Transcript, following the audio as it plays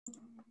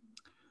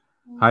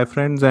Hi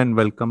friends and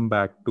welcome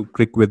back to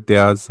Crick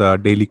विद्यास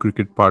daily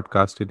cricket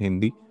podcast in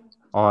Hindi.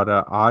 और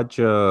आज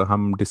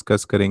हम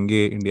discuss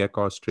करेंगे इंडिया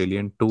का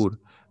ऑस्ट्रेलियन टूर,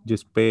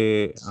 जिस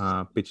पे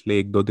पिछले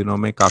एक दो दिनों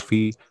में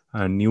काफ़ी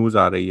न्यूज़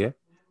आ रही है।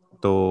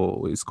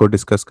 तो इसको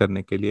डिस्कस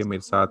करने के लिए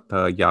मेरे साथ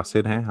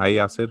यासिर हैं। हाय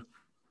यासिर।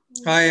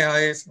 हाय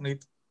हाय सुनीत।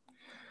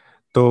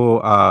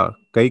 तो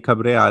कई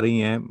खबरें आ रही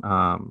हैं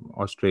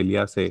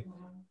ऑस्ट्रेलिया से।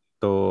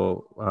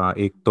 तो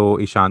एक तो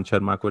ईशांत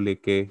शर्मा को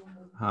लेके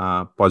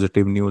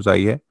पॉजिटिव न्यूज़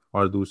आई है,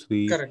 और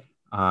दूसरी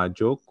करेक्ट।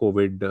 जो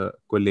कोविड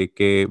को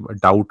लेके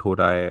डाउट हो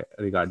रहा है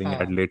रिगार्डिंग हाँ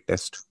एडलेट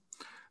टेस्ट।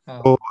 हाँ।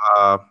 तो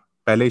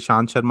पहले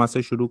ईशांत शर्मा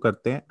से शुरू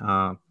करते हैं।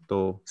 तो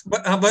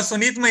हाँ, बस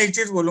सुनीत, मैं एक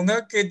चीज बोलूंगा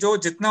कि जो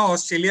जितना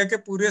ऑस्ट्रेलिया के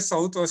पूरे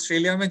साउथ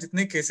ऑस्ट्रेलिया में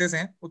जितने केसेस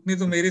हैं उतनी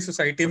तो मेरी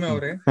सोसाइटी में हो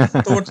रहे हैं।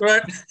 तो वो थोड़ा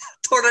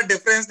थोड़ा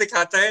डिफरेंस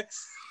दिखाता है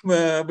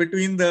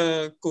between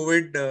the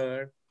covid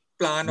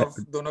plan of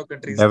दोनों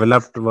कंट्रीज का।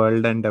 Developed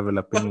world and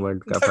developing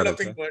world का फर्क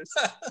डेवलपिंग है।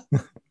 वर्ल्ड।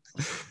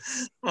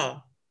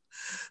 हाँ।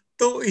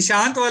 तो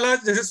ईशांत वाला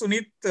जैसे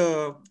सुनीत,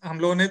 हम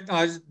लोगों ने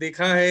आज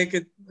देखा है कि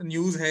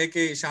न्यूज है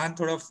कि ईशांत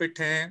थोड़ा फिट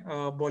हैं,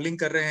 बॉलिंग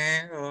कर रहे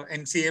हैं,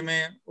 एनसीए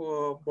में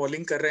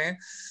बॉलिंग कर रहे हैं।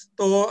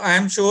 तो आई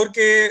एम श्योर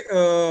के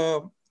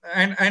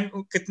एंड एंड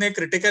कितने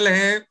क्रिटिकल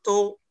हैं। तो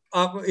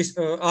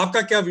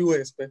आपका क्या व्यू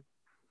है इस पे?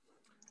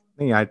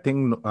 नहीं, I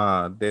think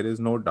there is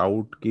no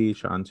doubt कि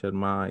Ishant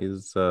Sharma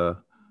is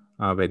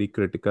very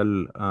critical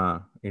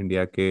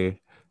India के,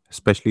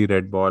 स्पेशली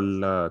रेड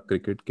बॉल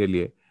क्रिकेट के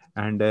लिए।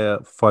 And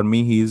for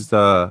me he is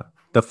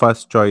the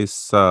first choice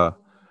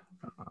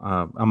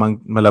among,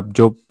 मतलब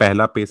जो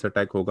पहला पेस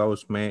अटैक होगा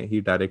उसमें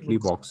ही डायरेक्टली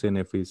बिल्कुल वॉक्स in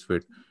if he is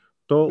fit.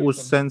 तो उस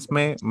बिल्कुल। सेंस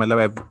में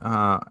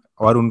मतलब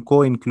और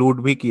उनको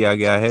इंक्लूड भी किया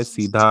गया है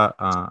सीधा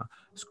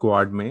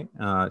स्क्वाड में,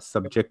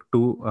 subject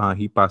to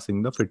he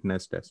passing the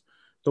fitness test.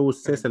 तो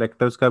उससे करेक्ट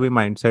सेलेक्टर्स का भी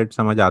माइंडसेट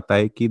समझ आता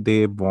है कि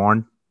दे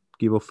वांट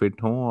कि वो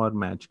फिट हों और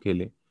मैच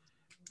खेलें।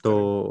 करेक्ट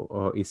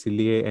तो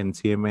इसीलिए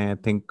एनसीए में आई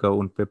थिंक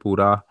उन पे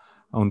पूरा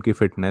उनकी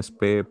फिटनेस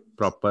पे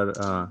प्रॉपर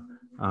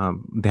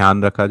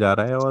ध्यान रखा जा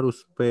रहा है, और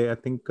उस पे I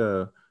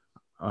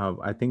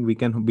think we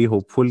can be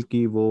hopeful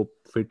कि वो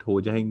फिट हो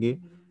जाएंगे।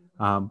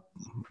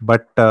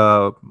 बट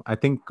आई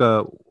थिंक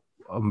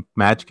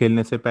मैच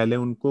खेलने से पहले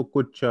उनको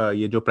कुछ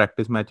ये जो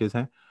प्रैक्टिस मैचेस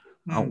हैं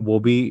हम्म। वो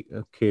भी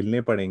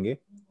खेलने पड़ेंगे,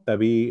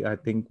 तभी आई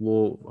थिंक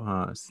वो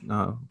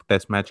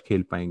टेस्ट मैच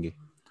खेल पाएंगे।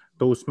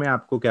 तो उसमें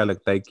आपको क्या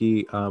लगता है कि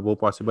वो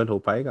पॉसिबल हो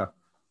पाएगा?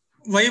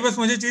 वही बस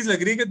मुझे चीज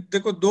लग रही है कि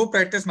देखो, दो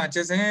प्रैक्टिस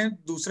मैचेस हैं,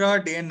 दूसरा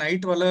डे एंड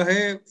नाइट वाला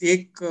है,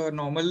 एक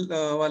नॉर्मल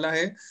वाला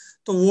है।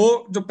 तो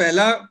वो जो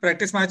पहला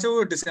प्रैक्टिस मैच है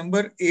वो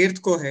December 8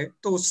 को है,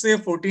 तो उससे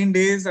 14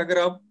 डेज अगर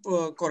आप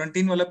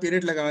क्वारंटीन वाला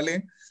पीरियड लगा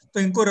लें तो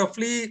इनको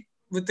रफली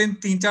विद इन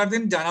 3-4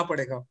 दिन जाना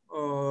पड़ेगा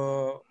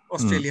हम्म।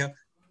 ऑस्ट्रेलिया।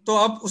 तो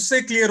अब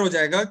उससे क्लियर हो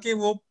जाएगा कि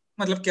वो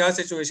मतलब क्या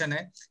सिचुएशन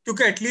है।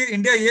 क्योंकि एटलीस्ट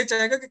इंडिया ये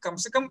चाहेगा कि कम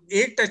से कम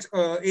एक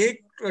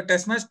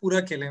टेस्ट मैच पूरा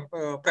खेलें,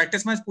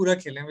 प्रैक्टिस मैच पूरा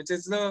खेलें, which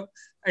is the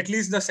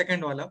at least the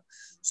second वाला।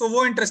 सो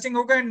वो इंटरेस्टिंग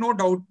होगा। एंड नो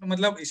डाउट,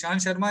 मतलब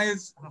ईशांत शर्मा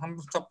इज, हम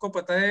सबको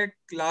पता है,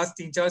 लास्ट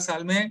 3-4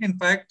 साल में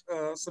इनफैक्ट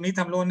सुनीत,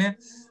 हम लोगों ने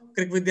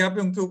क्रिक विद्या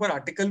पे उनके ऊपर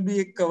आर्टिकल भी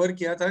एक कवर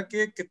किया था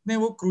कि कितने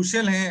वो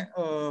क्रूशियल हैं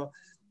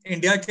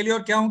इंडिया के लिए,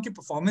 और क्या उनकी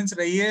परफॉर्मेंस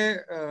रही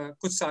है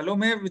कुछ सालों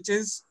में, which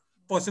is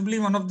possibly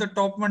one of the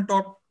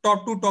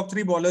top to top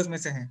three bowlers में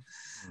से हैं।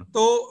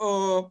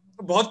 तो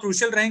बहुत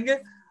क्रूशियल रहेंगे।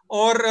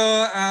 और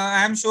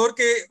आई एम श्योर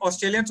के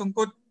ऑस्ट्रेलियंस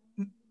उनको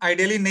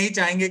आइडियली नहीं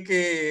चाहेंगे कि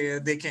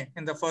देखें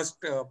इन द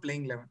फर्स्ट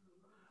प्लेइंग 11।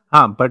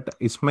 हाँ, बट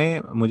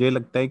इसमें मुझे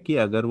लगता है कि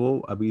अगर वो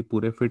अभी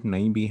पूरे फिट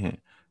नहीं भी हैं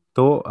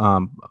तो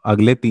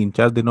अगले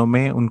 3-4 दिनों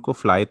में उनको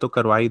फ्लाई तो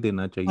करवा ही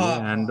देना हाँ चाहिए,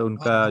 हाँ एंड हाँ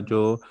उनका हाँ।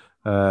 जो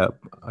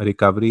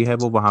रिकवरी है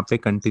वो वहाँ पे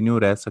कंटिन्यू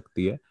रह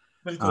सकती है।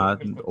 बिल्कुल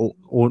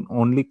बिल्कुल।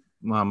 ओनली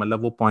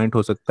मतलब वो पॉइंट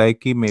हो सकता है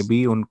कि मे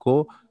बी उनको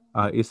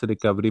इस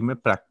रिकवरी में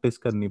प्रैक्टिस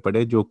करनी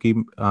पड़े, जो कि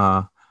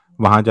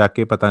वहाँ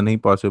जाके पता नहीं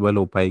पॉसिबल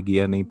हो पाएगी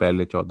या नहीं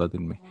पहले 14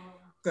 दिन में।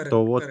 तो करेक्ट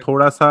वो करेक्ट।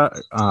 थोड़ा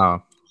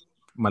सा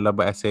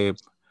मतलब ऐसे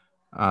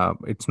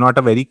it's not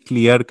a very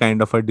clear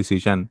kind of a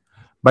decision.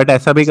 But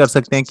ऐसा भी कर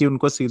सकते हैं कि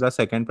उनको सीधा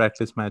सेकंड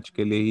प्रैक्टिस मैच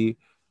के लिए ही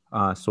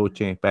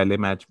सोचें, पहले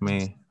मैच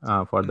में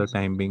फॉर द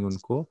टाइम बिंग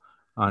उनको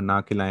ना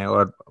खिलाएं,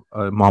 और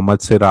मोहम्मद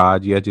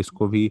सिराज या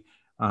जिसको भी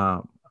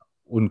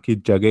उनकी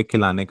जगह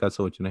खिलाने का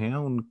सोच रहे हैं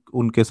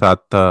उनके साथ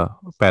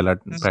पहला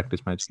प्रैक्टिस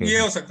मैच ये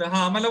खेलें। हो सकता है,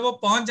 हाँ, मतलब वो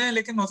पहुंच जाए,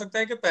 लेकिन हो सकता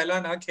है कि पहला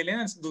ना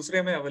खेलें,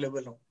 दूसरे में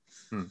अवेलेबल हो।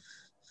 हम्म।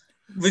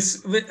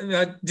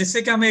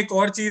 जिससे कि हमें एक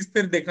और चीज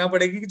फिर देखना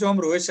पड़ेगी कि जो हम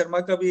रोहित शर्मा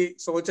का भी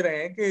सोच रहे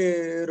हैं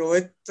कि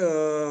रोहित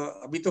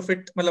अभी तो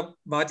फिट, मतलब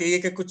बात यही है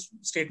कि कुछ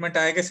स्टेटमेंट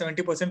आया कि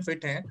 70%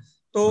 फिट हैं।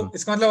 तो हम्म।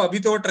 इसका मतलब अभी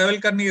तो वो ट्रेवल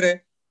कर नहीं रहे।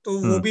 तो वो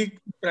हम्म। भी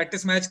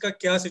प्रैक्टिस मैच का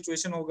क्या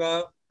सिचुएशन होगा,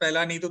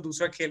 पहला नहीं तो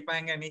दूसरा खेल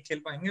पाएंगे या नहीं खेल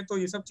पाएंगे, तो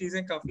ये सब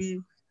चीजें काफी,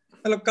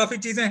 मतलब काफी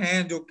चीजें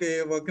हैं जो कि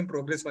वर्क इन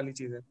प्रोग्रेस वाली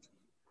चीज है।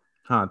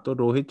 हाँ, तो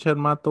रोहित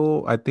शर्मा तो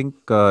आई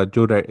थिंक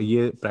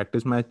ये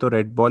प्रैक्टिस मैच तो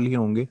रेड बॉल ही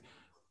होंगे।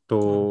 तो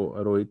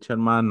हाँ रोहित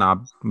शर्मा ना,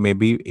 में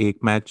भी एक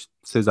मैच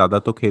से ज़्यादा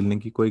तो खेलने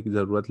की कोई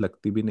ज़रूरत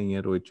लगती भी नहीं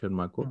है रोहित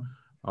शर्मा को। हाँ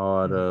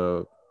और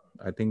हाँ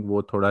आई थिंक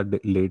वो थोड़ा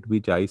लेट भी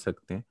जा ही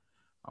सकते हैं।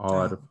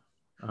 और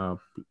हाँ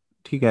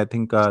ठीक है, आई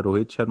थिंक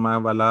रोहित शर्मा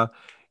वाला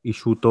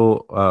इशू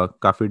तो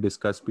काफ़ी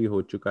डिस्कस भी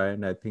हो चुका है,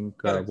 एंड आई थिंक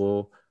करेक्ट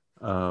वो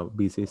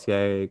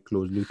बीसीसीआई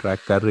क्लोजली ट्रैक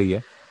कर रही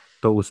है,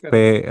 तो उस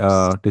पे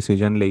करेक्ट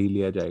डिसीजन ले ही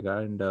लिया जाएगा।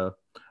 एंड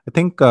आई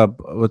थिंक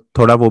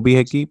थोड़ा वो भी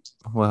है कि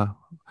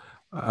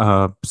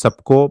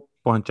सबको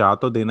पहुंचा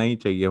तो देना ही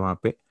चाहिए वहाँ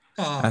पे।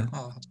 हाँ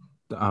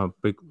हाँ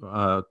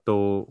तो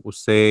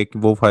उससे एक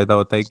वो फायदा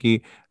होता है कि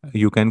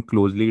यू कैन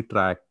क्लोजली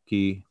ट्रैक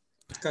कि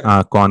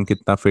करेक्ट कौन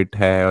कितना फिट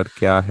है और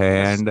क्या है,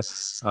 करेक्ट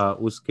एंड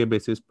उसके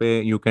बेसिस पे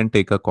you can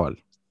take a call.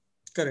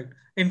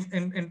 Correct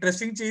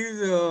interesting चीज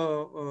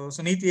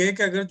सुनीत ये है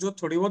कि अगर जो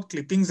थोड़ी बहुत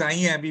क्लिपिंग्स आई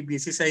हैं अभी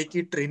बीसीसीआई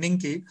की ट्रेनिंग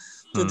की,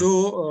 तो हम्म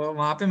जो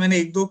वहां पे मैंने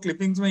एक दो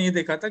क्लिपिंग्स में ये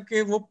देखा था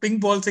कि वो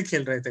पिंक बॉल से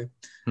खेल रहे थे।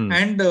 हम्म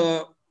एंड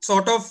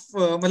सॉर्ट ऑफ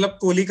मतलब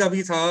कोहली का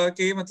भी था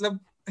कि मतलब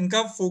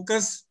इनका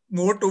फोकस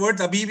मोर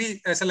टुवर्ड्स अभी भी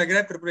ऐसा लग रहा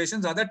है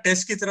प्रिपरेशन ज्यादा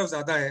टेस्ट की तरफ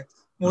ज्यादा है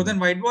more hmm than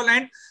white ball.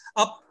 And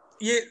अब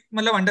ये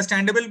मतलब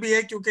अंडरस्टैंडेबल भी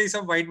है क्योंकि ये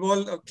सब व्हाइट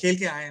बॉल खेल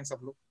के आए हैं सब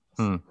लोग।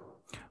 हम्म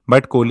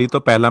बट कोहली तो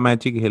पहला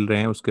मैच ही खेल रहे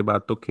हैं, उसके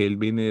बाद तो खेल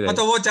भी नहीं हाँ रहे।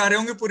 तो वो चाह रहे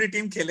होंगे पूरी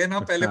टीम खेले ना,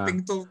 पहले हाँ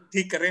पिंक तो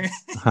ठीक करें।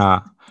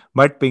 हाँ,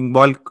 बट पिंक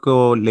बॉल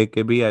को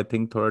लेके भी आई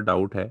थिंक थोड़ा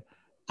डाउट है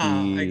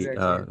हाँ कि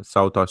एग्जैक्टली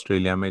साउथ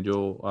ऑस्ट्रेलिया में जो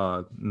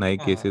नए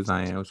हाँ केसेस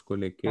आए हैं उसको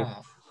लेके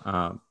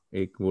हाँ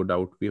एक वो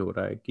डाउट भी हो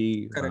रहा है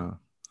कि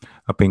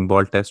करेक्ट पिंक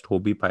बॉल टेस्ट हो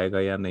भी पाएगा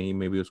या नहीं,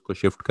 मे बी उसको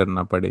शिफ्ट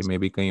करना पड़े, मे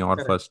बी कहीं और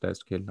करेक्ट फर्स्ट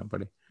टेस्ट खेलना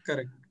पड़े।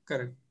 करेक्ट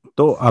करेक्ट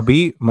तो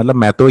अभी मतलब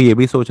मैं तो ये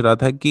भी सोच रहा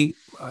था कि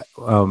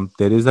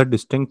there is a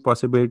distinct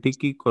possibility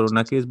कि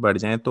कोरोना केस बढ़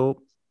जाए तो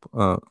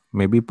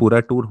मे बी पूरा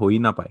टूर हो ही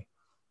ना पाए।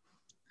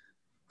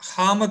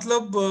 हाँ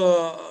मतलब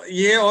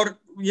ये और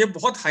ये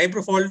बहुत हाई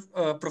प्रोफाइल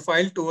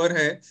प्रोफाइल टूर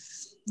है।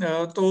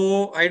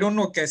 तो आई डोंट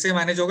नो कैसे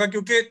मैनेज होगा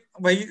क्योंकि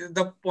भाई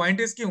द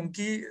पॉइंट इज कि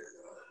उनकी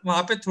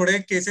वहां पे थोड़े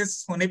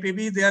केसेस होने पे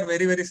भी they are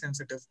very very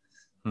sensitive.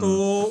 तो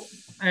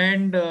हम्म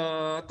एंड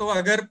तो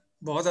अगर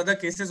बहुत ज्यादा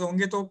केसेस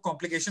होंगे तो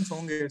कॉम्प्लिकेशंस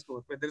होंगे इस टूर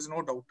पे, देयर इज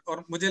नो डाउट।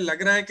 और मुझे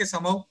लग रहा है कि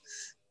समहाउ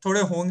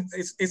थोड़े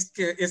होंगे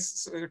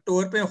इस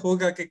टूर पे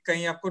होगा कि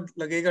कहीं आपको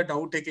लगेगा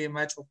डाउट है कि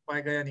मैच हो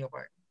पाएगा या नहीं हो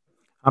पाएगा।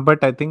 हाँ,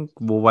 बट आई थिंक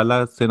वो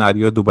वाला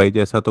सिनारियो दुबई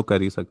जैसा तो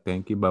कर ही सकते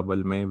हैं कि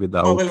बबल में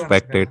विदाउट बबल बना के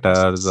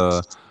स्पेक्टेटर्स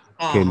हाँ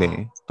हाँ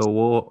खेलें, तो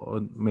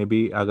वो मे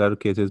बी अगर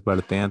केसेस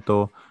बढ़ते हैं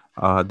तो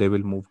they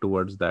will move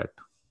towards that.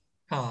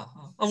 हाँ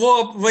हाँ वो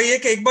अब वही है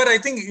कि एक बार आई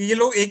थिंक ये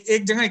लोग एक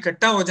एक जगह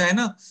इकट्ठा हो जाए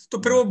ना, तो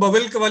फिर वो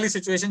बबल वाली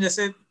सिचुएशन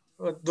जैसे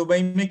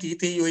दुबई में की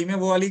थी, यूएई में,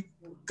 वो वाली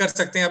कर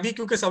सकते हैं अभी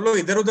क्योंकि सब लोग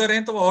इधर उधर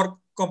हैं तो और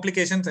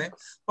कॉम्प्लिकेशंस हैं।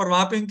 और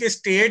वहां पे इनके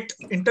स्टेट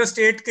इंटर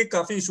स्टेट के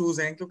काफी इश्यूज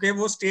हैं क्योंकि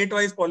वो स्टेट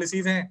वाइज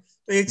पॉलिसीज हैं,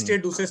 तो एक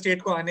स्टेट दूसरे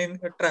स्टेट को आने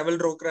ट्रैवल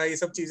रोक रहा है, ये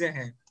सब चीजें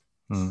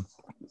हैं।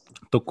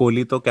 तो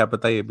कोहली तो क्या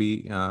पता ये भी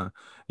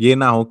ये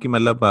ना हो कि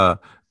मतलब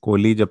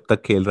कोहली जब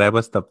तक खेल रहा है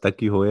बस तब तक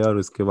ही होए और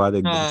उसके बाद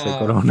एकदम से हाँ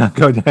कोरोना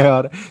हो जाए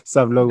और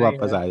सब लोग नहीं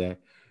वापस आ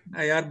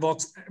जाए। यार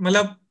बॉक्स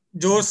मतलब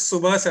जो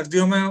सुबह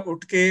सर्दियों में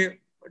उठ के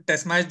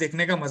टेस्ट मैच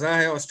देखने का मजा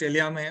है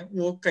ऑस्ट्रेलिया में,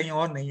 वो कहीं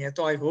और नहीं है।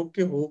 तो आई होप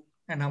कि हो,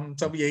 एंड हम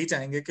सब यही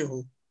चाहेंगे कि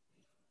हो।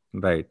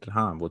 राइट,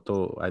 हाँ वो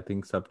तो आई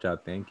थिंक सब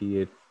चाहते हैं कि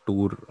ये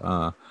टूर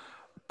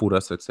पूरा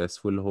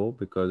सक्सेसफुल हो,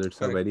 because it's a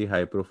correct very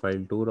high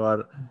profile tour,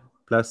 और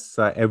plus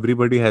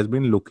everybody has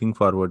been looking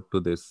forward to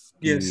this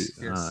yes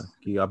कि यस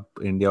कि अब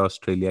इंडिया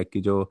ऑस्ट्रेलिया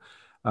की जो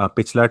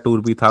पिछला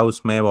टूर भी था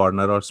उसमें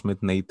वार्नर और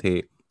स्मिथ नहीं थे,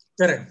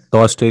 करेक्ट तो करेक्ट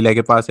ऑस्ट्रेलिया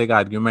के पास एक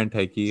आर्ग्यूमेंट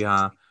है कि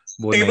हाँ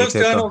वो नहीं टेबल्स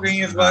थे टर्न तो हो गई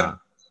हैं इस बार।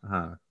 हाँ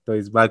हाँ, तो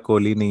इस बार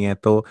कोहली नहीं है,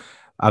 तो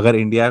अगर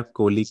इंडिया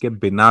कोहली के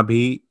बिना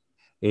भी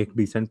एक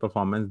डिसेंट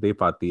परफॉर्मेंस दे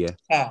पाती है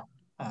हाँ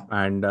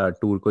हाँ एंड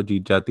टूर को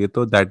जीत जाती है,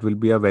 तो that will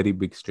be a very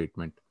big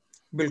statement.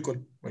 बिल्कुल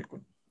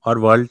बिल्कुल और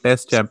वर्ल्ड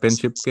टेस्ट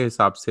चैंपियनशिप के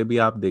हिसाब से भी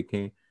आप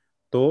देखें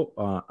तो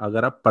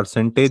अगर आप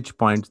परसेंटेज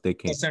पॉइंट्स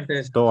देखें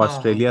परसेंटेज तो हाँ हाँ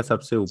ऑस्ट्रेलिया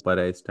सबसे ऊपर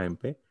है इस टाइम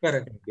पे,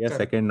 correct India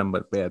correct second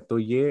number पे है। तो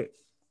ये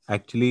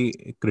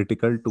एक्चुअली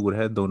क्रिटिकल टूर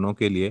है दोनों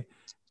के लिए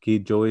कि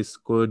जो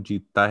इसको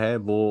जीतता है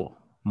वो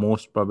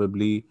most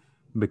probably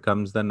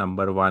becomes the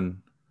number one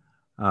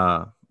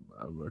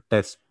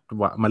test,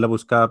 मतलब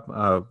उसका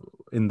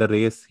इन द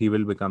रेस ही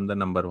will become the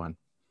number one.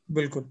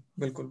 बिल्कुल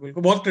बिल्कुल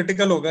बिल्कुल बहुत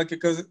क्रिटिकल होगा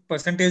क्योंकि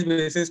परसेंटेज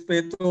बेसिस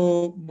पे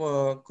तो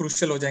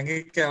क्रूशियल हो जाएंगे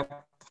कि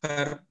आप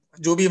हर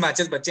जो भी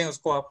मैचेस बचे हैं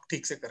उसको आप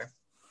ठीक से करें।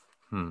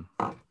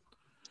 हम्म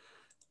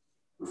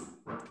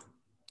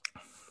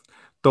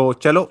तो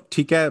चलो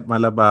ठीक है,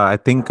 मतलब आई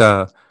थिंक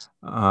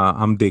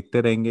हम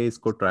देखते रहेंगे,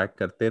 इसको ट्रैक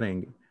करते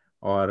रहेंगे।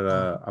 और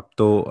हाँ अब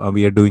तो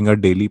we are doing a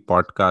daily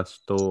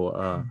podcast, तो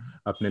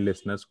अपने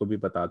लिसनर्स को भी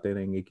बताते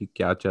रहेंगे कि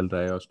क्या चल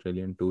रहा है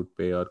ऑस्ट्रेलियन टूर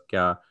पे और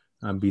क्या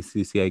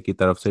बीसीसीआई की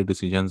तरफ से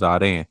डिसीजंस आ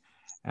रहे हैं,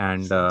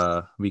 and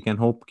sure we can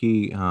hope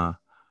कि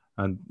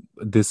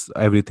दिस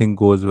एवरीथिंग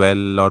गोज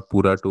वेल और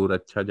पूरा टूर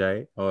अच्छा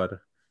जाए और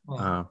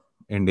हाँ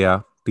इंडिया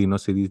तीनों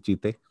सीरीज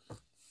जीते।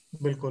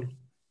 बिल्कुल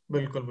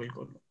बिल्कुल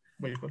बिल्कुल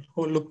बिल्कुल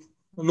हो look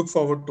look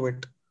forward to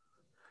it.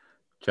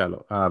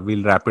 चलो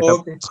we'll wrap it up.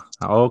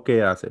 Okay okay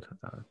Yasir,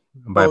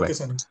 bye okay bye.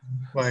 Sunny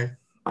bye.